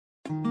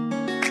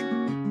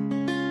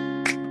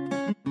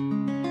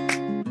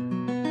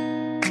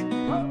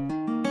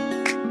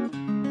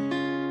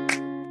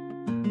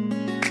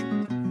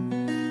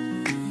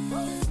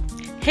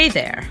Hey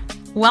there,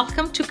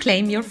 welcome to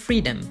Claim Your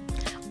Freedom.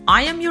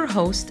 I am your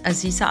host,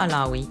 Aziza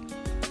Alawi.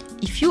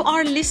 If you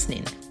are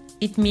listening,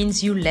 it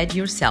means you led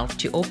yourself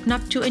to open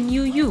up to a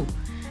new you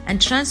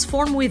and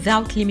transform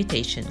without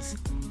limitations.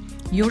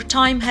 Your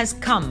time has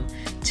come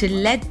to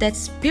let that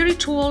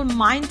spiritual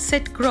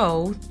mindset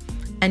grow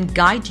and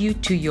guide you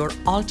to your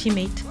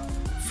ultimate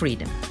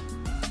freedom.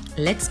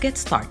 Let's get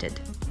started.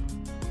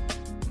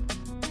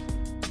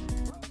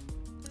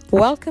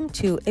 Welcome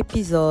to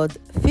episode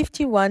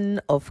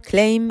 51 of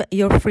Claim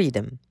Your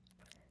Freedom.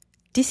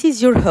 This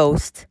is your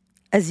host,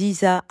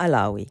 Aziza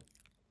Alawi.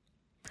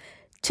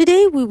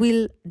 Today we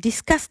will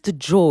discuss the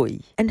joy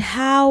and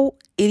how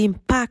it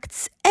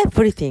impacts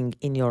everything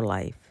in your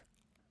life.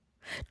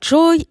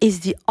 Joy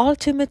is the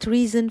ultimate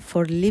reason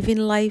for living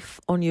life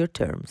on your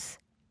terms.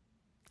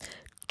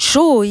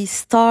 Joy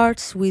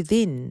starts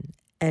within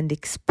and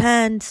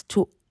expands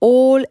to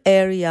all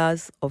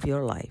areas of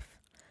your life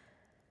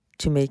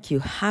to make you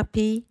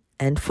happy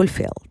and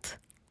fulfilled.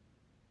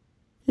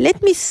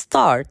 Let me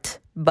start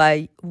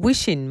by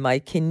wishing my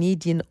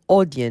Canadian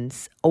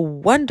audience a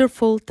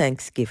wonderful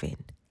Thanksgiving.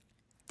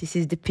 This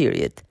is the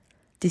period.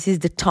 This is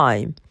the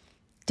time.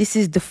 This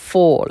is the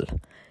fall.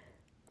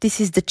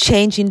 This is the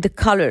change in the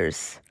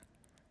colors.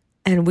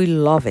 And we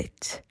love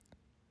it.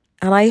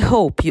 And I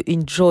hope you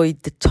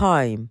enjoyed the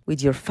time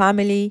with your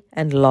family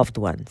and loved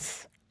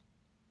ones.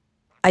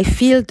 I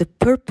feel the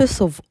purpose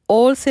of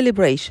all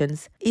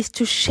celebrations is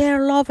to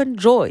share love and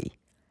joy.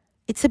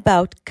 It's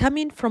about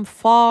coming from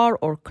far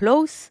or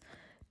close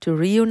to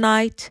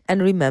reunite and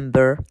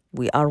remember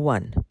we are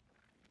one.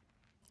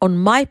 On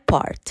my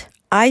part,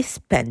 I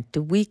spent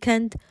the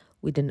weekend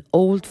with an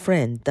old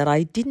friend that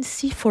I didn't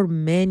see for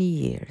many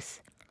years.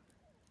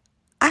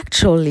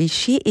 Actually,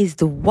 she is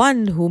the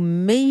one who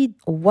made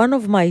one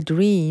of my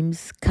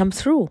dreams come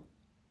true.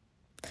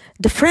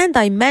 The friend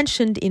I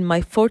mentioned in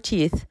my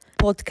 48th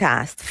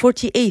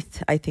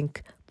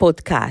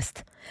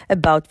podcast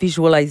about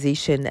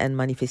visualization and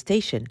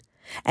manifestation,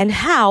 and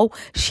how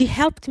she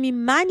helped me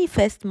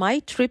manifest my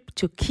trip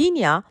to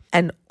Kenya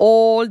and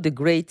all the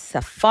great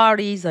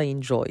safaris I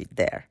enjoyed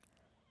there.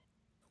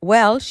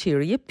 Well, she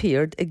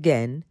reappeared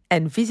again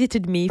and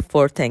visited me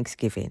for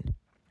Thanksgiving.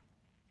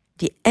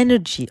 The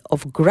energy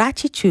of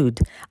gratitude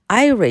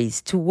I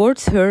raised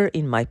towards her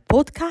in my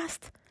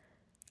podcast,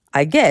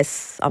 I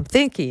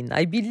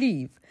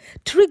believe,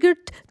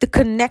 triggered the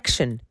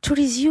connection to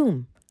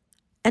resume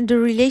and the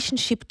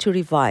relationship to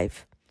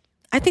revive.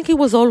 I think it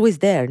was always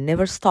there,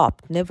 never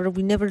stopped,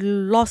 we never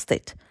lost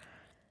it.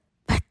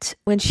 But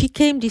when she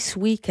came this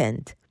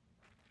weekend,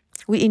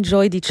 we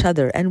enjoyed each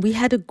other and we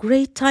had a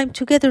great time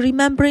together,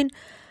 remembering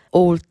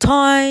old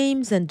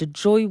times and the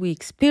joy we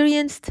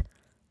experienced.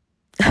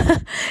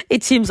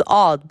 It seems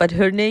odd, but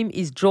her name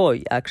is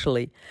Joy,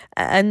 actually.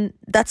 And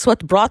that's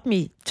what brought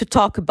me to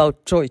talk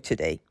about joy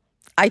today.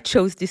 I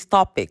chose this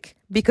topic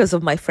because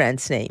of my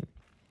friend's name.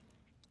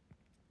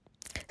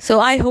 So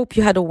I hope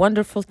you had a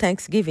wonderful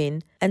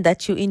Thanksgiving and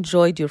that you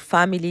enjoyed your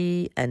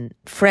family and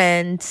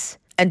friends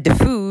and the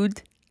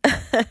food.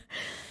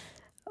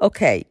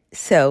 Okay,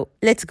 so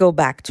let's go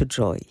back to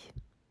joy.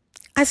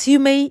 As you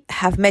may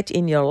have met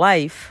in your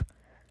life,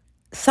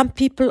 some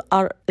people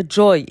are a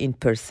joy in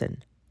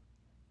person.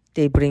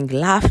 They bring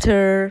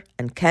laughter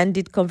and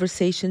candid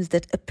conversations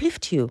that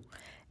uplift you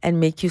and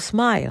make you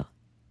smile.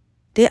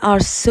 They are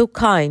so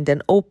kind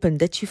and open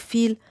that you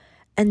feel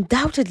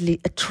undoubtedly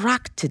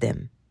attracted to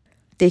them.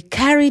 They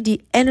carry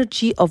the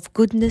energy of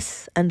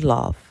goodness and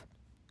love.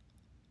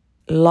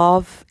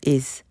 Love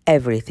is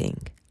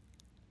everything.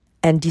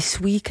 And this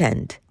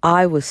weekend,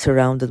 I was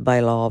surrounded by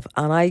love,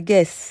 and I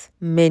guess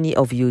many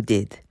of you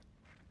did.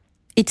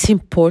 It's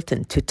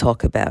important to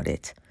talk about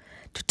it,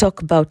 to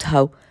talk about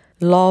how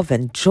love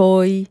and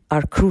joy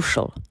are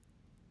crucial,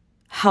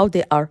 how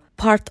they are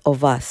part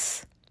of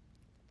us.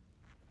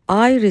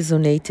 I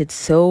resonated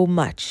so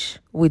much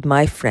with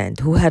my friend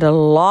who had a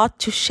lot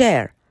to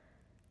share,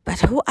 but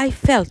who I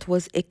felt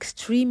was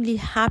extremely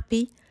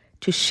happy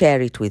to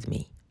share it with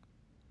me.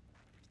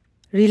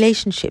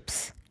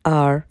 Relationships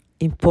are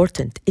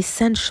important,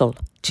 essential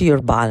to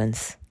your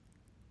balance.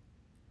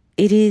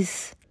 It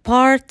is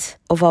part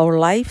of our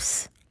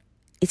lives.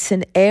 It's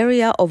an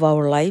area of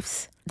our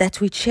lives that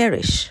we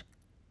cherish,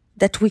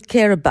 that we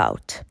care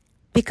about,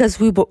 because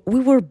we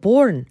were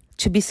born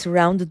to be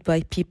surrounded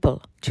by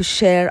people, to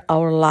share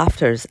our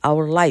laughters,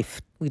 our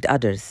life with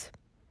others,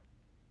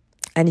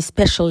 and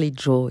especially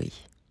joy.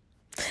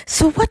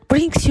 So what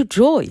brings you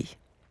joy?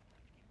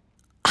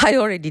 I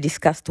already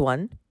discussed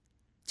one,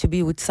 to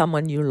be with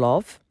someone you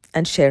love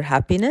and share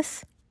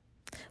happiness.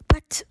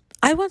 But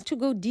I want to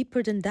go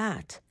deeper than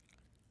that.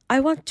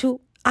 I want to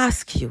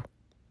ask you.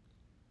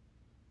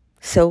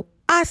 So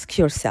ask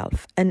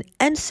yourself and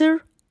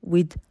answer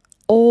with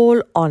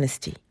all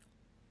honesty.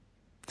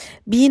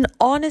 Being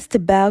honest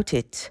about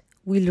it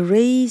will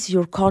raise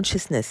your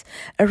consciousness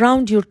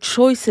around your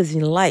choices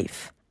in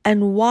life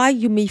and why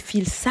you may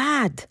feel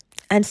sad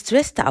and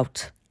stressed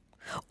out,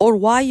 or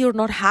why you're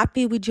not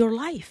happy with your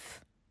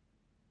life.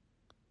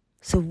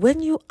 So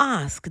when you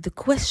ask the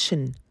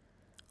question,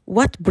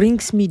 what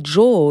brings me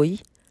joy?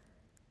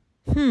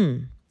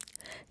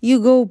 You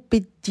go a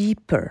bit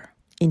deeper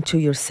into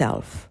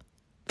yourself,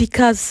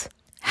 because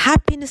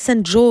happiness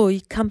and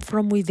joy come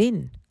from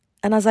within.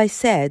 And as I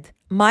said,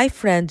 my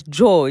friend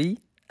Joy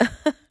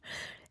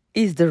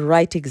is the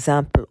right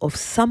example of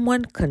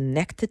someone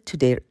connected to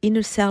their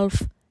inner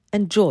self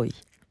and joy.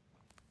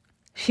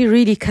 She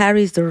really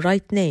carries the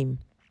right name.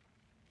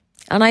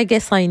 And I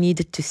guess I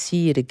needed to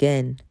see it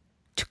again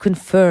to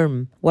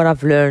confirm what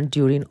I've learned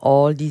during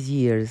all these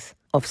years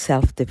of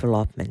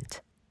self-development.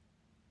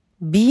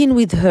 Being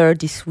with her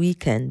this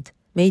weekend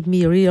made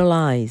me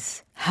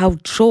realize how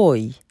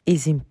joy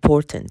is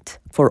important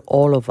for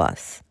all of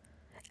us.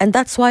 And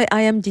that's why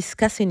I am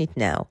discussing it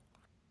now.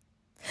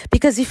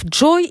 Because if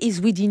joy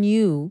is within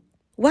you,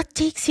 what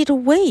takes it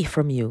away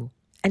from you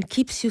and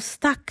keeps you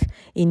stuck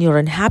in your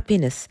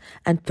unhappiness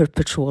and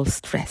perpetual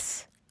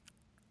stress?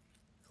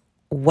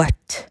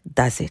 What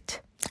does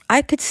it?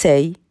 I could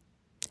say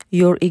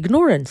your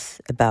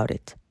ignorance about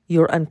it,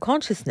 your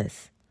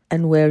unconsciousness,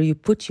 and where you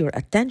put your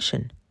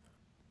attention.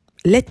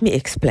 Let me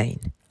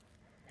explain.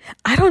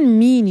 I don't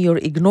mean you're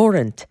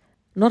ignorant,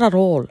 not at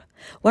all.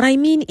 What I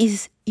mean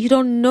is you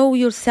don't know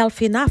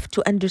yourself enough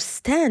to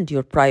understand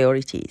your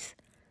priorities.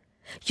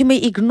 You may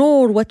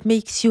ignore what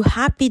makes you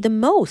happy the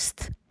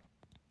most.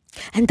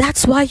 And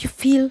that's why you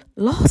feel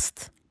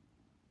lost.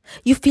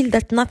 You feel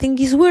that nothing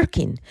is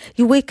working.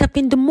 You wake up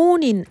in the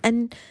morning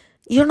and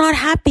you're not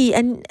happy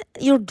and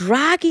you're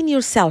dragging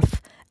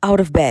yourself out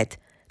of bed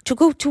to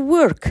go to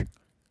work.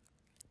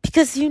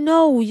 Because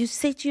you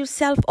say to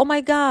yourself, oh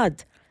my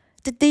God,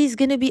 the day is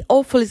going to be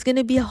awful, it's going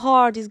to be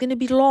hard, it's going to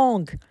be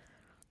long.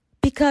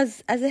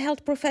 Because as a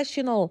health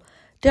professional,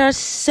 there are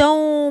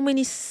so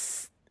many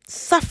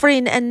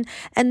suffering and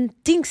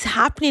things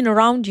happening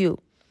around you.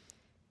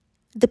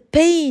 The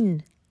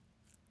pain.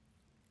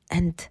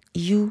 And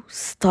you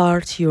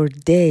start your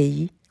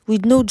day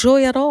with no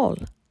joy at all.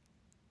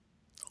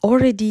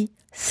 Already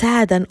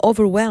sad and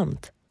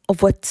overwhelmed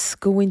of what's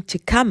going to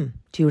come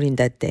during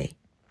that day.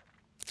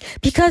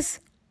 Because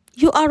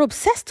you are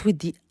obsessed with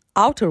the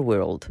outer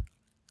world,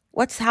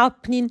 what's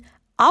happening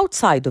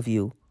outside of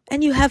you,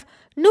 and you have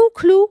no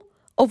clue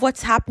of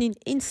what's happening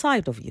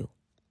inside of you.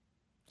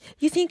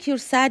 You think you're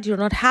sad, you're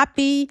not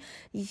happy,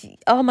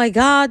 oh my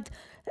God,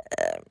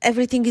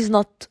 everything is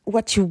not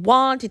what you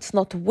want, it's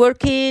not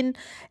working,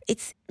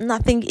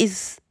 nothing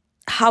is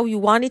how you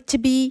want it to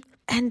be,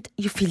 and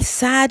you feel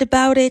sad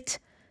about it,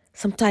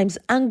 sometimes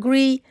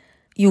angry,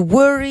 you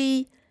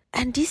worry,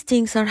 and these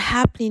things are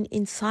happening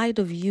inside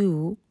of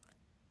you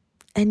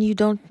and you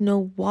don't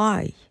know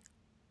why.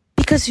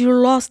 Because you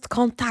lost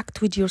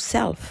contact with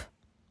yourself.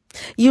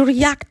 You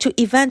react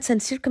to events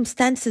and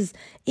circumstances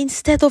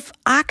instead of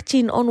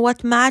acting on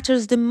what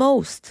matters the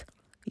most,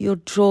 your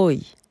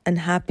joy and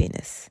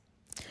happiness.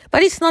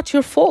 But it's not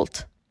your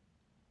fault.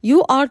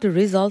 You are the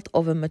result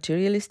of a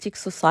materialistic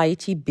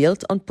society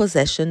built on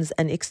possessions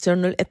and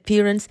external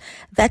appearance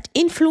that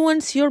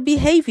influence your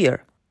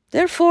behavior.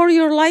 Therefore,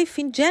 your life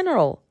in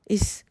general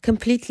is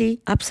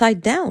completely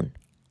upside down.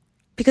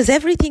 Because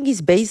everything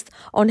is based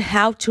on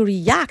how to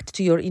react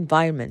to your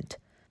environment.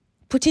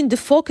 Putting the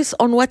focus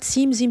on what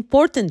seems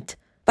important,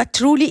 but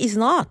truly is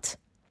not.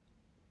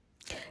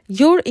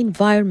 Your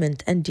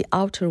environment and the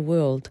outer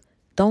world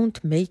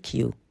don't make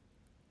you.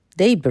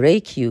 They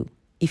break you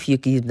if you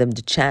give them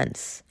the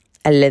chance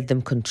and let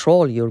them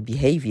control your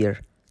behavior.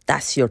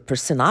 That's your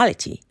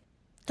personality.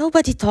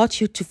 Nobody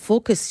taught you to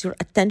focus your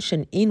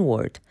attention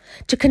inward,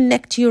 to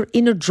connect to your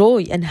inner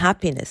joy and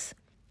happiness.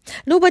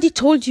 Nobody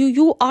told you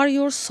you are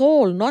your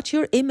soul, not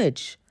your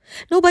image.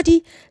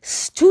 Nobody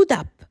stood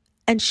up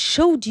and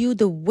showed you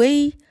the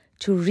way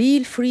to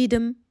real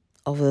freedom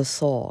of the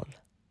soul.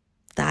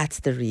 That's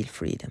the real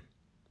freedom.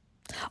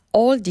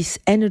 All this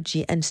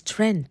energy and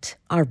strength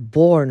are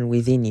born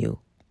within you.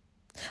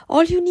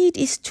 All you need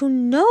is to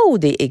know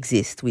they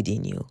exist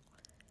within you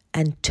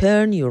and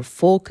turn your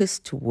focus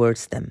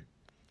towards them.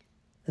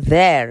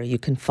 There you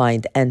can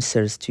find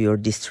answers to your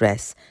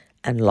distress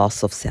and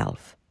loss of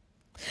self.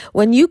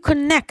 When you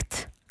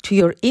connect to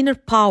your inner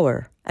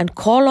power and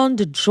call on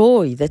the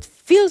joy that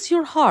fills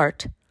your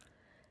heart,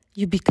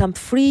 you become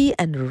free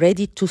and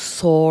ready to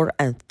soar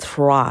and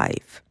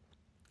thrive.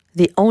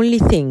 The only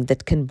thing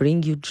that can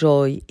bring you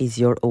joy is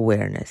your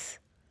awareness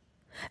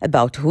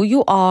about who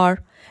you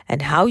are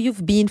and how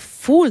you've been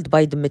fooled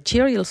by the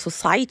material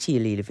society you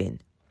live in.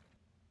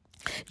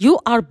 You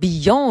are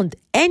beyond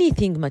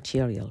anything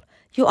material.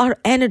 You are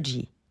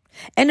energy.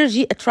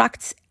 Energy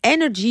attracts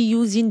energy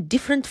using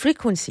different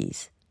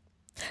frequencies.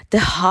 The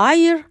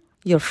higher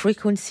your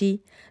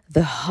frequency,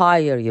 the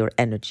higher your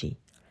energy.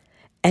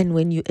 And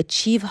when you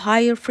achieve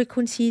higher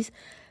frequencies,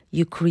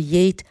 you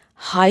create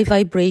high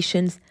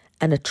vibrations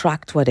and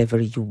attract whatever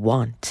you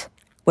want,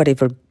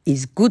 whatever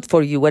is good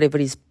for you, whatever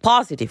is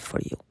positive for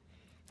you,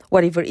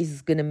 whatever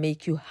is going to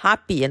make you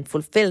happy and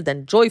fulfilled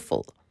and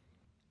joyful.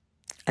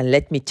 And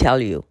let me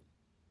tell you,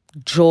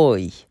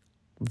 joy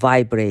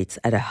vibrates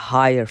at a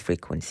higher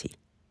frequency.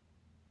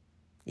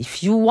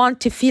 If you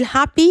want to feel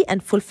happy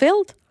and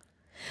fulfilled,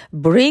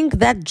 Bring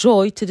that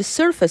joy to the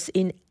surface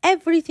in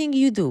everything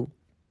you do,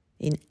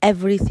 in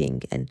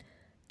everything and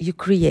you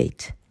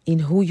create, in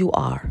who you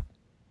are.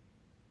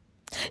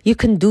 You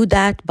can do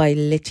that by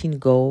letting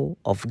go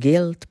of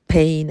guilt,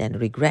 pain, and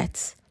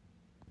regrets,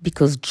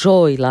 because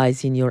joy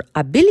lies in your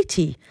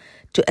ability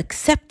to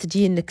accept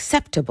the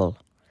unacceptable.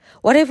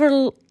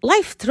 Whatever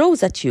life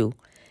throws at you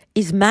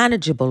is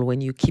manageable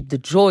when you keep the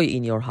joy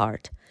in your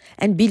heart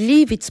and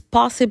believe it's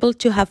possible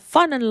to have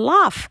fun and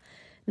laugh,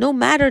 no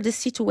matter the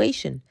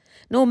situation,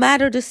 no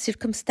matter the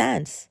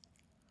circumstance.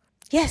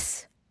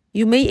 Yes,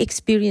 you may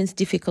experience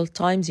difficult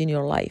times in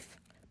your life,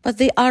 but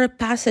they are a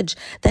passage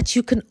that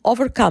you can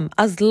overcome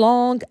as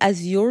long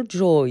as your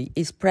joy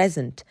is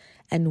present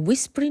and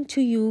whispering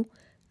to you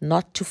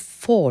not to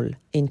fall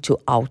into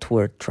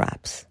outward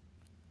traps.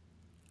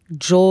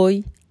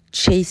 Joy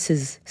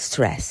chases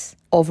stress,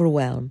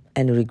 overwhelm,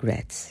 and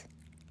regrets.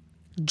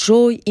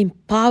 Joy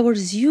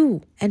empowers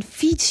you and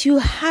feeds you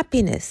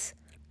happiness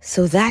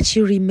so that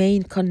you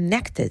remain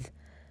connected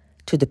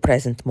to the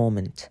present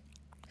moment.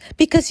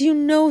 Because you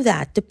know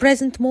that the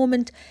present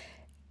moment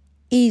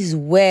is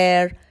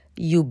where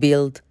you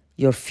build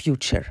your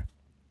future.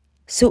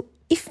 So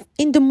if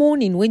in the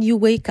morning when you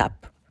wake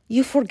up,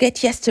 you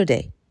forget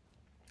yesterday,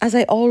 as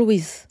I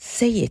always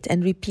say it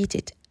and repeat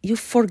it, you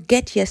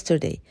forget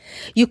yesterday.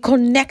 You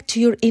connect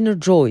to your inner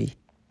joy.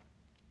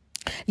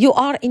 You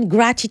are in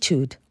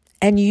gratitude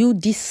and you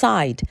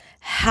decide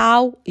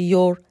how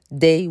your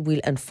day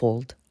will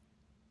unfold.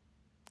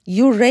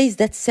 You raise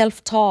that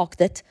self-talk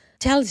that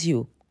tells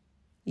you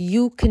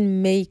you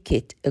can make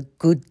it a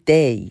good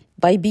day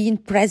by being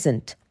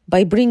present,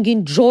 by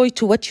bringing joy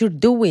to what you're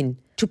doing,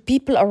 to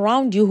people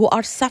around you who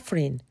are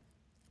suffering,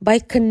 by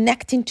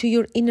connecting to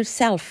your inner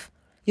self,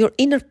 your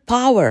inner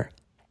power,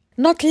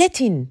 not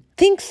letting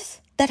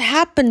things that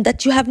happen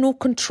that you have no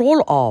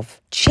control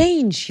of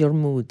change your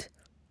mood,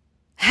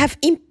 have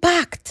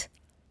impact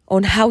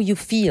on how you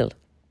feel,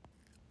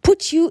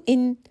 put you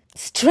in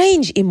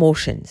strange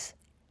emotions.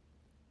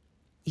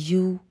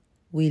 You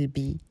will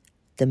be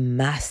the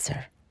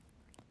master.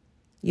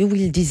 You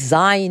will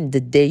design the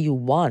day you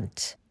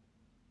want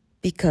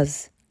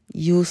because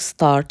you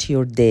start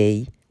your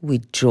day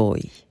with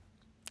joy.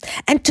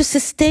 And to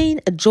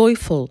sustain a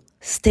joyful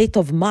state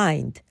of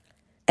mind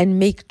and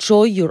make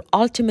joy your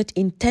ultimate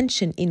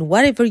intention in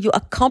whatever you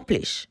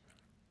accomplish,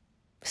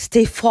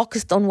 stay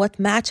focused on what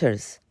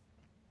matters.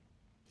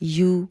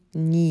 You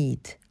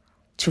need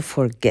to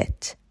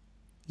forget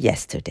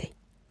yesterday,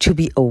 to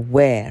be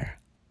aware,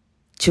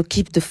 to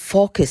keep the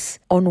focus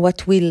on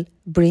what will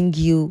bring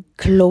you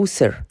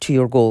closer to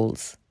your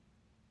goals.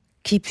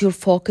 Keep your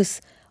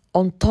focus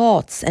on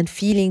thoughts and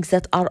feelings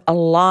that are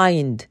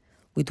aligned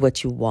with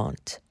what you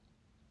want.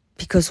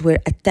 Because where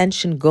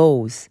attention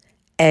goes,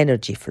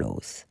 energy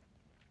flows.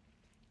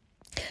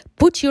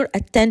 Put your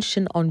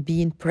attention on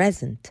being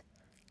present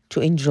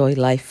to enjoy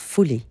life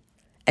fully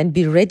and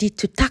be ready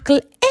to tackle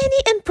any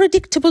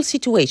unpredictable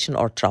situation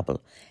or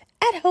trouble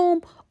at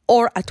home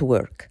or at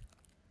work.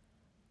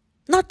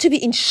 Not to be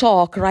in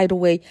shock right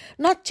away,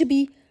 not to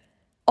be,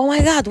 oh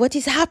my God, what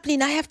is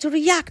happening? I have to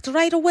react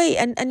right away.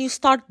 And you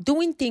start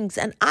doing things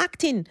and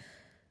acting,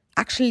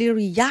 actually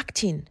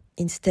reacting,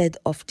 instead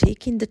of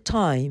taking the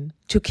time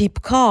to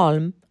keep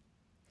calm,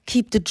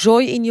 keep the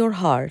joy in your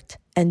heart,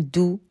 and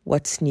do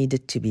what's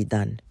needed to be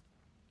done.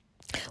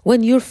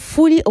 When you're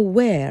fully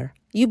aware,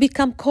 you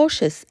become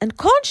cautious and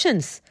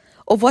conscious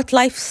of what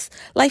life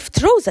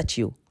throws at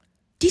you.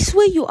 This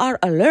way you are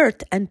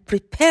alert and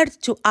prepared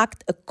to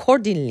act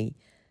accordingly,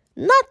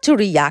 not to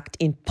react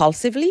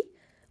impulsively,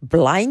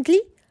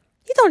 blindly.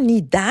 You don't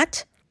need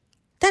that.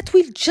 That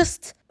will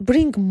just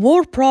bring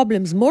more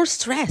problems, more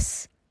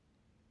stress.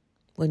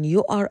 When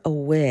you are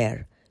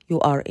aware, you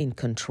are in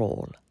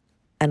control.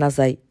 And as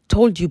I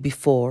told you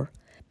before,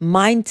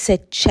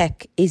 mindset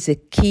check is a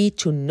key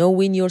to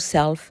knowing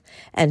yourself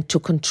and to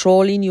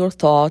controlling your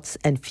thoughts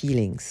and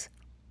feelings.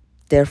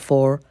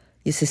 Therefore,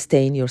 you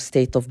sustain your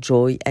state of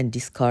joy and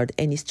discard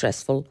any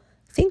stressful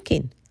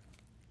thinking.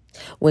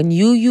 When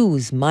you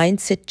use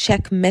mindset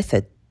check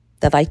method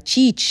that I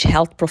teach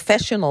health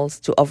professionals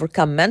to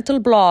overcome mental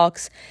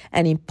blocks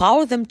and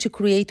empower them to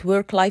create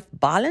work-life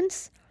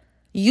balance,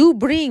 you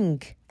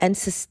bring and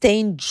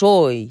sustain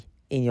joy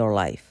in your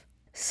life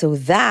so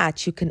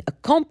that you can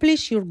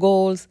accomplish your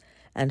goals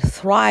and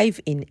thrive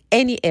in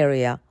any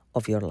area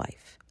of your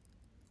life.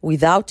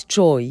 Without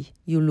joy,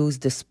 you lose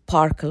the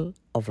sparkle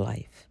of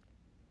life.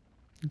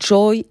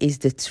 Joy is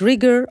the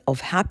trigger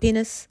of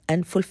happiness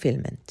and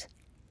fulfillment.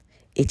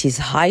 It is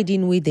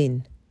hiding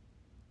within.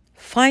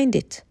 Find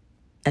it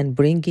and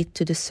bring it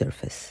to the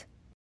surface.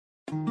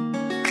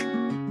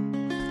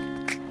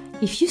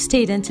 If you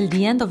stayed until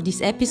the end of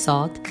this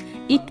episode,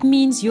 it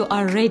means you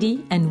are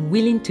ready and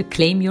willing to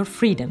claim your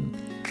freedom.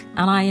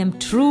 And I am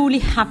truly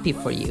happy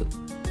for you.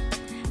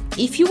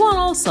 If you want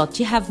also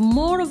to have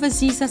more of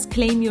Aziza's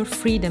Claim Your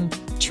Freedom,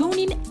 tune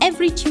in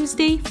every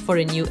Tuesday for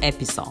a new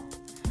episode.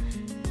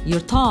 Your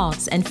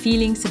thoughts and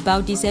feelings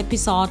about this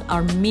episode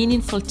are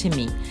meaningful to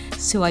me,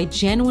 so I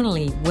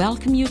genuinely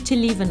welcome you to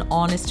leave an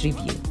honest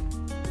review.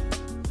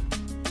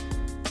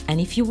 And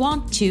if you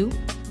want to,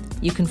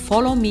 you can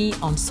follow me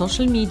on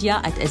social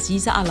media at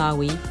Aziza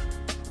Alawi.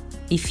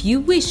 If you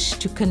wish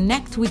to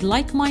connect with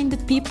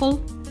like-minded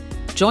people,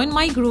 join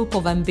my group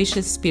of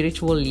ambitious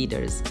spiritual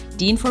leaders.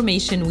 The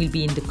information will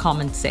be in the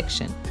comment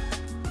section.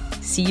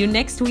 See you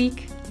next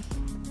week.